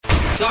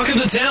Talk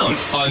of the Town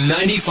on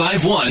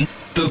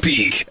 95.1 The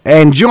Peak.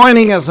 And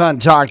joining us on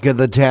Talk of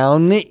the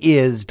Town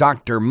is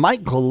Dr.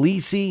 Michael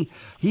Lisi.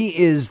 He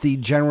is the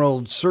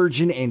General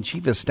Surgeon and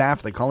Chief of Staff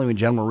at the Collingwood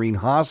General Marine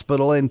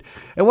Hospital and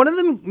one of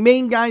the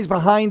main guys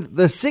behind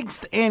the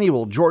 6th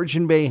Annual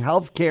Georgian Bay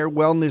Healthcare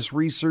Wellness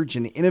Research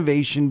and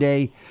Innovation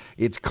Day.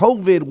 It's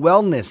COVID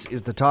wellness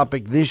is the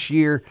topic this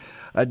year.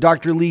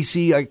 Dr.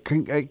 Lisi,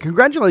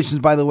 congratulations,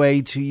 by the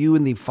way, to you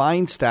and the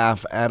fine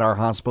staff at our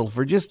hospital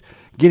for just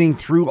getting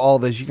through all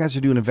this. You guys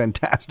are doing a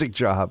fantastic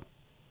job.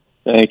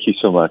 Thank you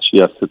so much.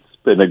 Yes, it's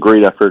been a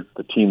great effort.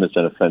 The team has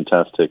done a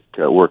fantastic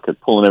work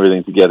at pulling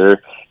everything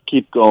together.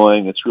 Keep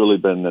going. It's really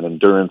been an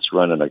endurance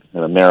run and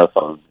a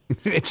marathon.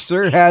 It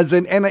sure has.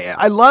 And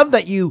I love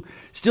that you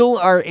still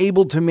are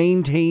able to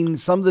maintain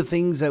some of the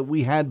things that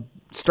we had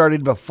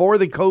started before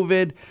the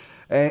COVID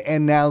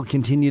and now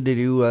continue to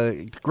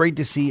do. Great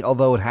to see,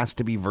 although it has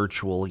to be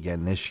virtual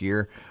again this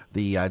year.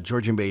 The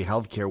Georgian Bay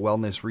Healthcare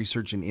Wellness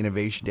Research and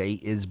Innovation Day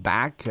is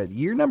back at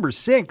year number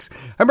 6.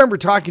 I remember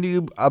talking to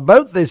you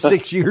about this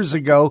 6 years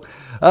ago.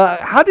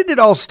 How did it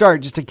all start,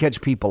 just to catch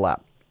people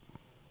up?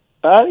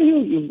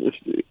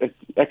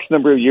 X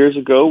number of years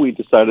ago, we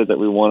decided that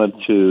we wanted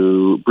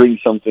to bring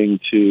something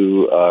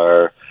to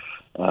our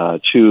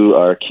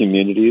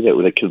community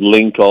that could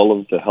link all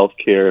of the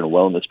healthcare and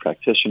wellness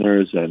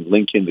practitioners and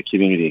link in the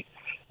community,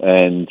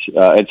 and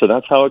so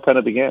that's how it kind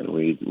of began.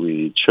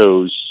 We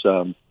chose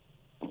it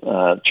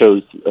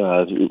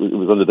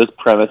was under this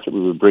premise that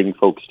we would bring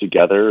folks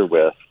together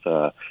with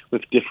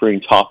differing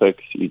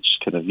topics each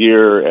kind of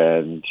year,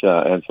 and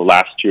so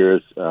last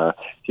year's,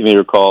 you may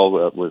recall,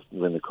 was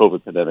when the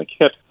COVID pandemic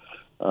hit.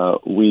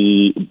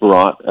 We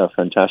brought a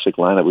fantastic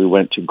lineup. We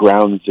went to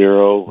Ground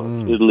Zero,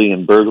 Italy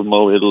and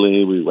Bergamo,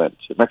 Italy. We went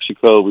to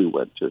Mexico. We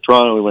went to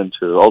Toronto. We went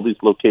to all these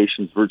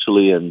locations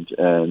virtually and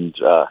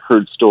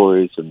heard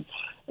stories. And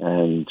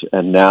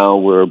now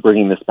we're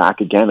bringing this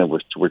back again, and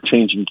we're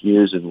changing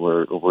gears, and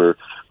we're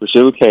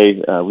saying,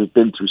 okay, we've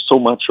been through so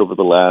much over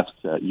the last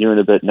year and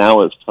a bit.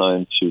 Now it's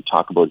time to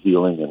talk about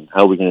healing and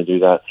how we're going to do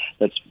that.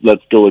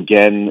 Let's go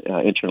again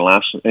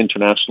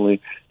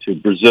internationally to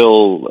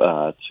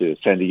Brazil, to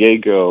San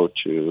Diego,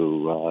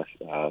 to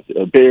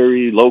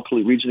Barrie,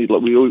 locally, regionally.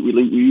 We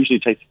usually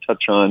take to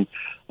touch on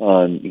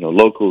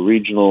local,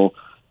 regional,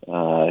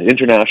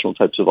 international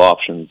types of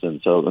options,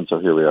 and so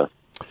here we are.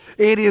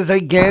 It is,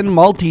 again,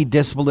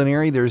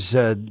 multidisciplinary. There's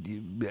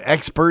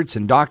experts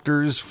and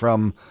doctors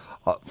from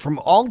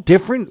all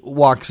different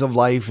walks of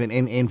life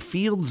and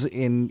fields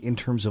in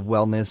terms of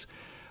wellness.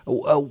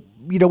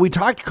 We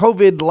talked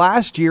COVID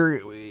last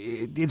year.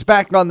 It's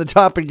back on the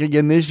topic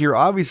again this year,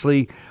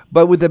 obviously,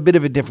 but with a bit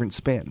of a different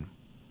spin.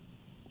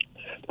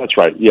 That's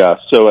right, yeah.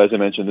 So as I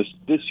mentioned,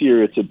 this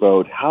year it's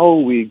about how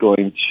are we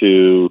going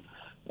to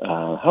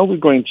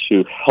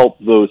help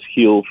those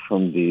heal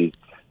from the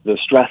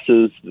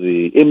stresses,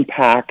 the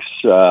impacts.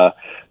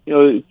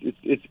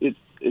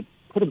 It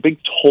put a big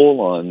toll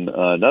on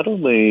not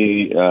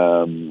only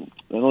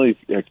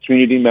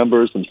community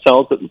members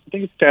themselves, but I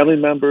think it's family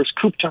members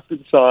cooped up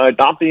inside,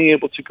 not being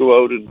able to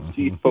go out and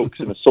see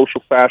folks in a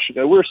social fashion.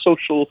 We're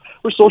social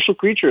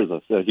creatures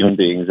as human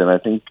beings, and I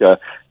think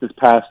this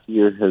past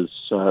year has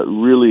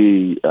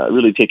really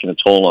taken a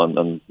toll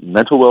on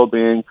mental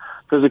well-being,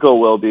 physical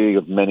well-being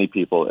of many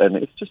people, and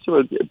it's just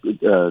about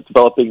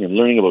developing and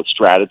learning about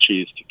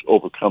strategies to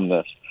overcome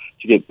this,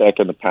 to get back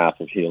on the path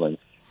of healing,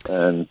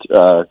 and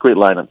great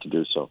lineup to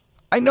do so.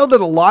 I know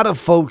that a lot of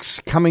folks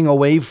coming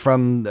away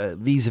from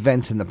these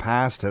events in the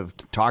past have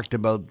talked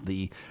about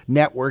the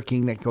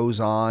networking that goes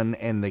on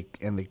and the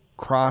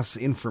cross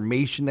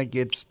information that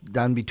gets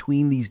done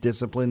between these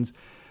disciplines.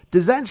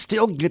 Does that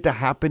still get to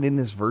happen in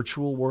this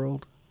virtual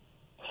world?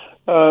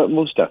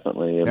 Most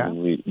definitely. I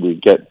mean, we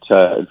get.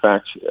 In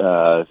fact,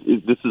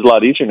 this is a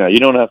lot easier now. You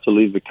don't have to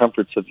leave the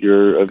comforts of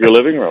your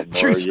living room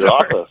or your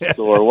office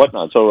or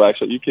whatnot. So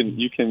actually,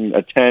 you can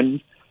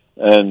attend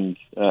and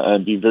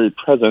be very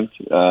present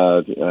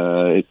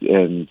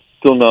and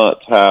still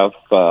not have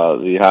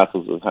the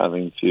hassles of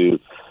having to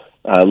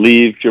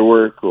leave your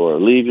work or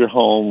leave your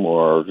home,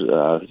 or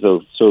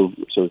so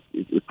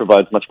it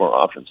provides much more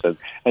options. And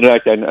in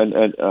fact,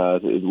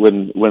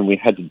 when we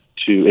had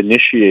to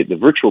initiate the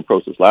virtual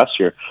process last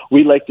year,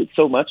 we liked it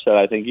so much that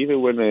I think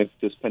even when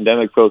this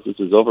pandemic process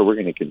is over, we're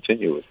going to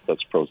continue with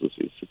such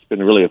processes. It's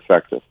been really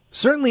effective.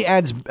 Certainly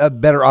adds a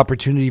better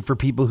opportunity for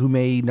people who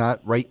may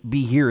not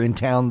be here in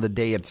town the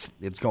day it's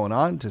going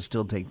on to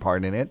still take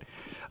part in it.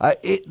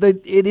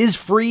 It is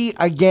free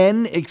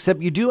again,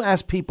 except you do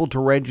ask people to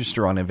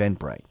register on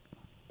Eventbrite.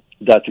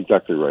 That's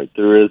exactly right.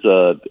 There is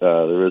a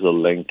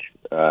link,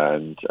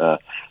 and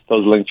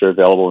those links are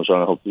available.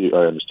 John, I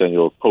understand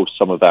you'll post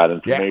some of that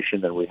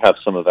information, and we have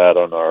some of that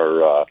on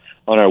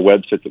our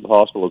website at the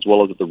hospital, as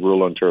well as at the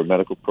Rural Ontario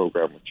Medical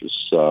Program, which is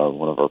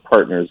one of our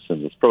partners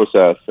in this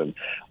process. And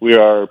we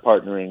are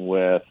partnering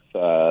with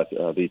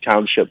the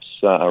townships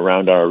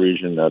around our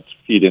region that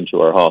feed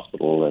into our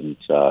hospital and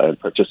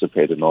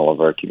participate in all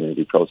of our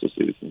community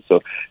processes. And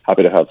so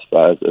happy to have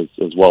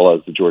as well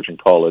as the Georgian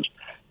College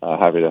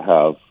happy to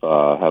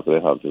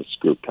have this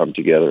group come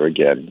together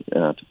again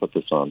to put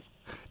this on.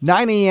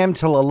 9 a.m.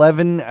 till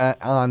 11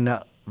 on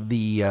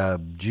the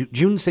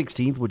June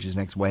 16th, which is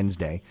next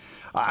Wednesday.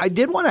 I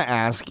did want to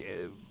ask,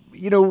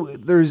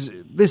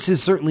 this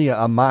is certainly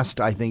a must,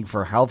 I think,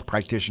 for health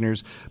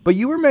practitioners, but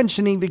you were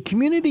mentioning the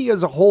community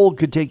as a whole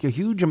could take a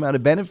huge amount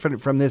of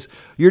benefit from this.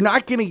 You're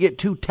not going to get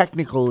too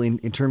technical in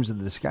terms of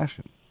the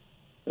discussion.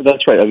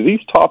 That's right.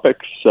 These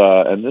topics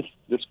and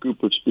this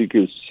group of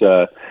speakers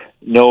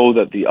know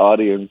that the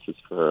audience is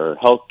for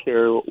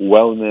healthcare,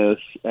 wellness,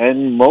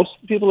 and most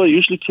people are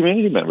usually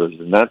community members,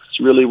 and that's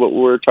really what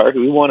we're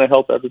targeting. We want to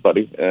help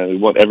everybody, and we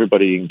want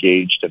everybody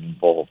engaged and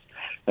involved.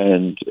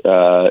 And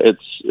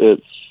it's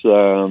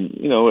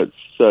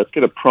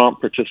going to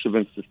prompt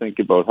participants to think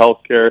about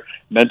healthcare,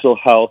 mental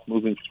health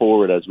moving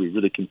forward as we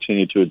really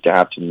continue to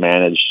adapt and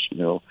manage,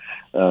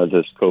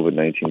 this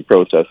COVID-19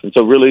 process. And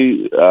so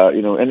really,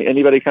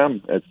 anybody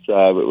come.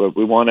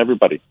 We want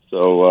everybody.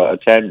 So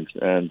attend.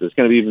 And there's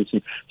going to be even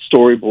some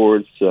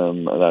storyboards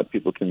that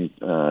people can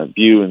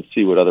view and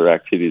see what other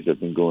activities have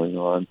been going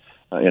on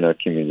in our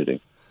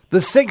community. The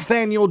 6th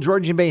Annual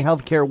Georgian Bay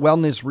Healthcare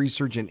Wellness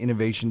Research and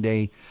Innovation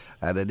Day.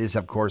 That is,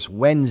 of course,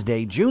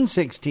 Wednesday, June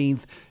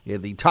 16th.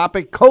 The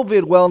topic,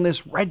 COVID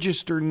Wellness.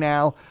 Register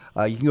now.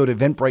 You can go to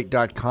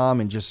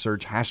eventbrite.com and just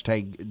search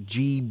hashtag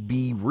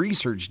GB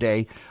Research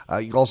Day.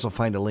 You can also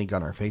find a link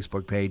on our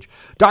Facebook page.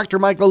 Dr.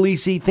 Michael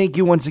Lisi, thank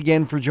you once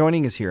again for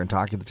joining us here and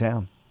Talk of the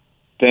Town.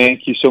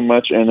 Thank you so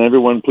much. And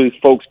everyone, please,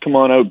 folks, come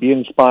on out. Be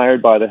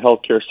inspired by the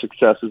healthcare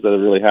successes that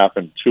have really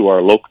happened to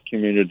our local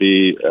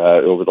community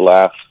over the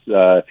last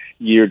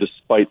year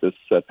despite this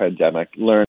pandemic. Learn